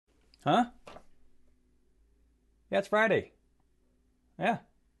Huh? Yeah, it's Friday. Yeah.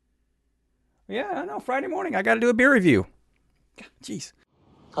 Yeah, I know. Friday morning. I got to do a beer review. Jeez.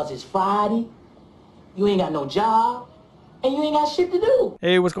 Cause it's Friday, you ain't got no job, and you ain't got shit to do.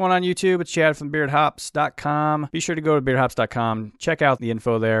 Hey, what's going on YouTube? It's Chad from beardhops.com. Be sure to go to beardhops.com. Check out the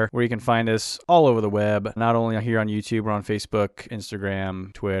info there where you can find us all over the web. Not only here on YouTube, we're on Facebook,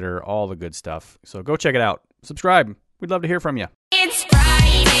 Instagram, Twitter, all the good stuff. So go check it out. Subscribe. We'd love to hear from you. It's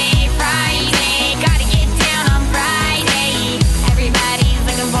Friday, gotta get down on Friday. Everybody's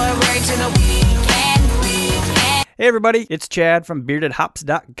looking forward to the weekend. Hey everybody, it's Chad from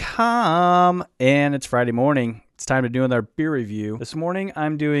beardedhops.com, and it's Friday morning. It's time to do our beer review. This morning,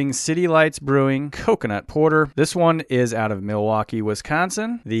 I'm doing City Lights Brewing Coconut Porter. This one is out of Milwaukee,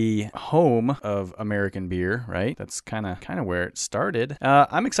 Wisconsin, the home of American beer, right? That's kind of where it started.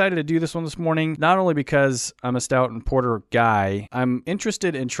 I'm excited to do this one this morning, not only because I'm a stout and porter guy. I'm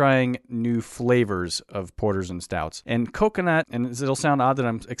interested in trying new flavors of porters and stouts. And coconut, and it'll sound odd that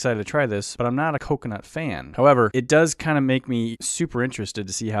I'm excited to try this, but I'm not a coconut fan. However, it does kind of make me super interested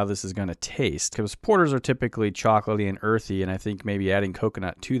to see how this is going to taste, because porters are typically chocolatey and earthy, and I think maybe adding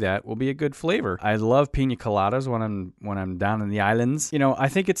coconut to that will be a good flavor. I love pina coladas when I'm down in the islands. You know, I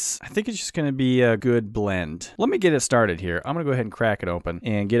think it's just going to be a good blend. Let me get it started here. I'm going to go ahead and crack it open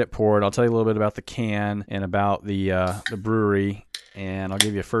and get it poured. I'll tell you a little bit about the can and about the brewery, and I'll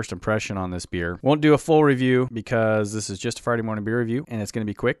give you a first impression on this beer. Won't do a full review because this is just a Friday morning beer review, and it's going to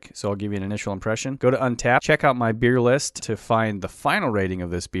be quick, so I'll give you an initial impression. Go to Untappd, check out my beer list to find the final rating of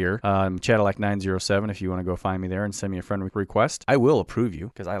this beer. Chadillac907 if you want to go find me there and send me a friend request. I will approve you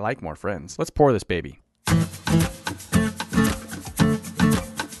because I like more friends. Let's pour this baby.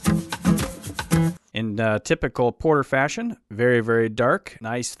 In typical porter fashion, very, very dark,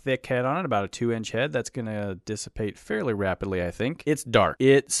 nice thick head on it, about a 2-inch head. That's going to dissipate fairly rapidly, I think. It's dark.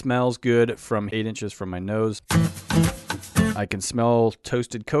 It smells good from 8 inches from my nose. I can smell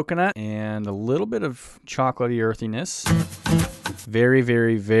toasted coconut and a little bit of chocolatey earthiness. Very,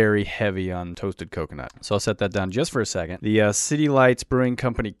 very, very heavy on toasted coconut. So I'll set that down just for a second. The City Lights Brewing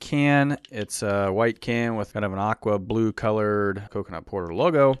Company can. It's a white can with kind of an aqua blue colored coconut porter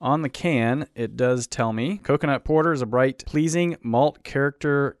logo. On the can, it does tell me coconut porter is a bright, pleasing malt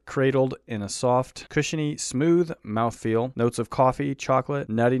character cradled in a soft, cushiony, smooth mouthfeel. Notes of coffee, chocolate,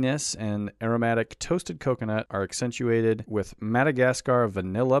 nuttiness, and aromatic toasted coconut are accentuated with Madagascar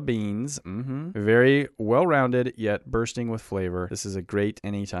vanilla beans. Very well-rounded, yet bursting with flavor. This is a great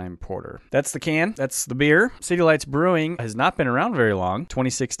anytime porter. That's the can. That's the beer. City Lights Brewing has not been around very long.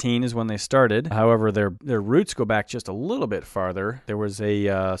 2016 is when they started. However, their roots go back just a little bit farther. There was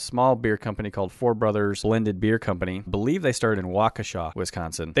a small beer company called Four Brothers Blended Beer Company. I believe they started in Waukesha,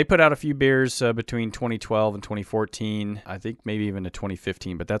 Wisconsin. They put out a few beers between 2012 and 2014. I think maybe even to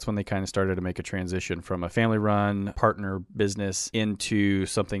 2015, but that's when they kind of started to make a transition from a family-run partner business into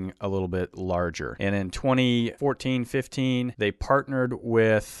something a little bit larger. And in 2014-15, they partnered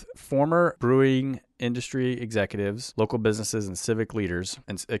with former brewing industry executives, local businesses, and civic leaders,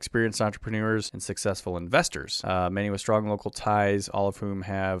 and experienced entrepreneurs and successful investors. Many with strong local ties, all of whom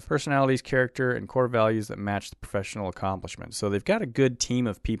have personalities, character, and core values that match the professional accomplishments. So they've got a good team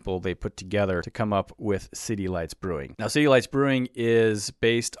of people they put together to come up with City Lights Brewing. Now, City Lights Brewing is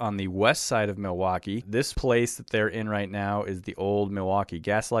based on the west side of Milwaukee. This place that they're in right now is the old Milwaukee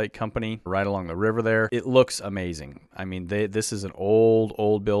Gaslight Company, right along the river there. It looks amazing. I mean, this is an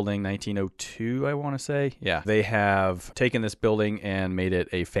old building, 1902, I want to say. Yeah, they have taken this building and made it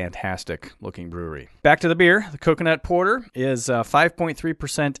a fantastic looking brewery. Back to the beer. The Coconut Porter is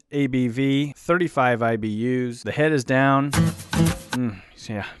 5.3% ABV, 35 IBUs. The head is down.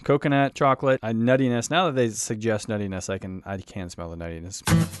 Yeah, coconut, chocolate, nuttiness. Now that they suggest nuttiness, I can smell the nuttiness.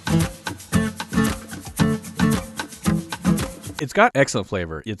 It's got excellent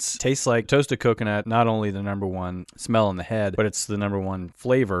flavor. It tastes like toasted coconut, not only the number one smell in the head, but it's the number one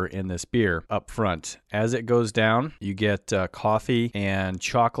flavor in this beer up front. As it goes down, you get coffee and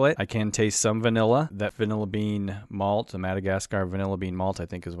chocolate. I can taste some vanilla. That vanilla bean malt, the Madagascar vanilla bean malt, I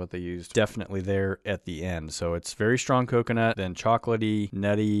think is what they used. Definitely there at the end. So it's very strong coconut, then chocolatey,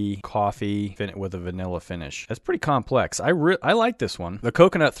 nutty coffee with a vanilla finish. That's pretty complex. I like this one. The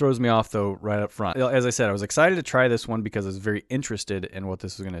coconut throws me off though right up front. As I said, I was excited to try this one because it's very interested in what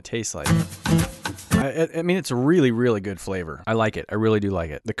this is going to taste like. I mean, it's a really, really good flavor. I like it. I really do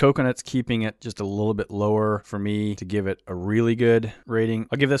like it. The coconut's keeping it just a little bit lower for me to give it a really good rating.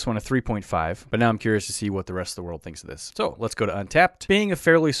 I'll give this one a 3.5, but now I'm curious to see what the rest of the world thinks of this. So let's go to Untappd. Being a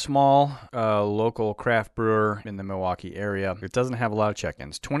fairly small local craft brewer in the Milwaukee area, it doesn't have a lot of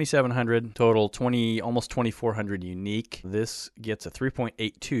check-ins. 2,700 total, almost 2,400 unique. This gets a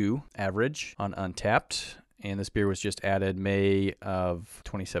 3.82 average on Untappd. And this beer was just added May of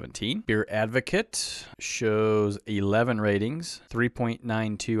 2017. Beer Advocate shows 11 ratings,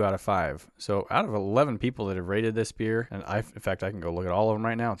 3.92 out of 5. So out of 11 people that have rated this beer, and in fact, I can go look at all of them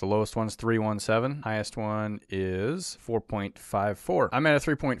right now. The lowest one's 317. Highest one is 4.54. I'm at a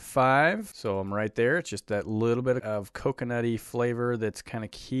 3.5, so I'm right there. It's just that little bit of coconutty flavor that's kind of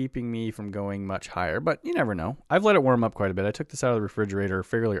keeping me from going much higher, but you never know. I've let it warm up quite a bit. I took this out of the refrigerator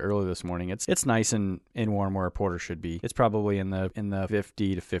fairly early this morning. It's nice and warm where a porter should be. It's probably in the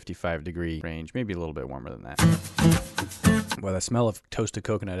 50 to 55 degree range, maybe a little bit warmer than that. Well, the smell of toasted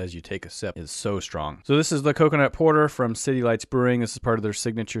coconut as you take a sip is so strong. So this is the Coconut Porter from City Lights Brewing. This is part of their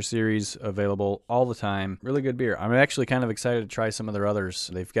signature series, available all the time. Really good beer. I'm actually kind of excited to try some of their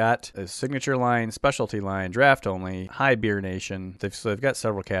others. They've got a signature line, specialty line, draft only, high beer nation. They've got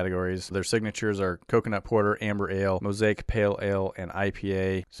several categories. Their signatures are Coconut Porter, Amber Ale, Mosaic Pale Ale, and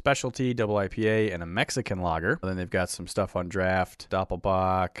IPA, specialty, double IPA, and a Mexican lager. And then they've got some stuff on draft,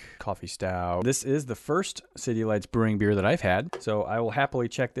 Doppelbock, coffee stout. This is the first City Lights Brewing beer that I've had, so I will happily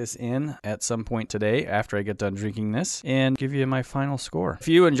check this in at some point today after I get done drinking this and give you my final score. If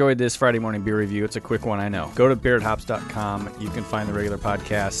you enjoyed this Friday morning beer review, it's a quick one, I know. Go to BarrettHops.com. You can find the regular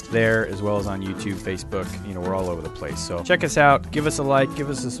podcast there, as well as on YouTube, Facebook. We're all over the place. So check us out. Give us a like. Give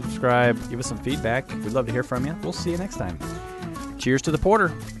us a subscribe. Give us some feedback. We'd love to hear from you. We'll see you next time. Cheers to the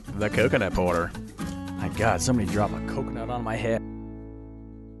porter, the Coconut Porter. My God, somebody dropped a coconut on my head.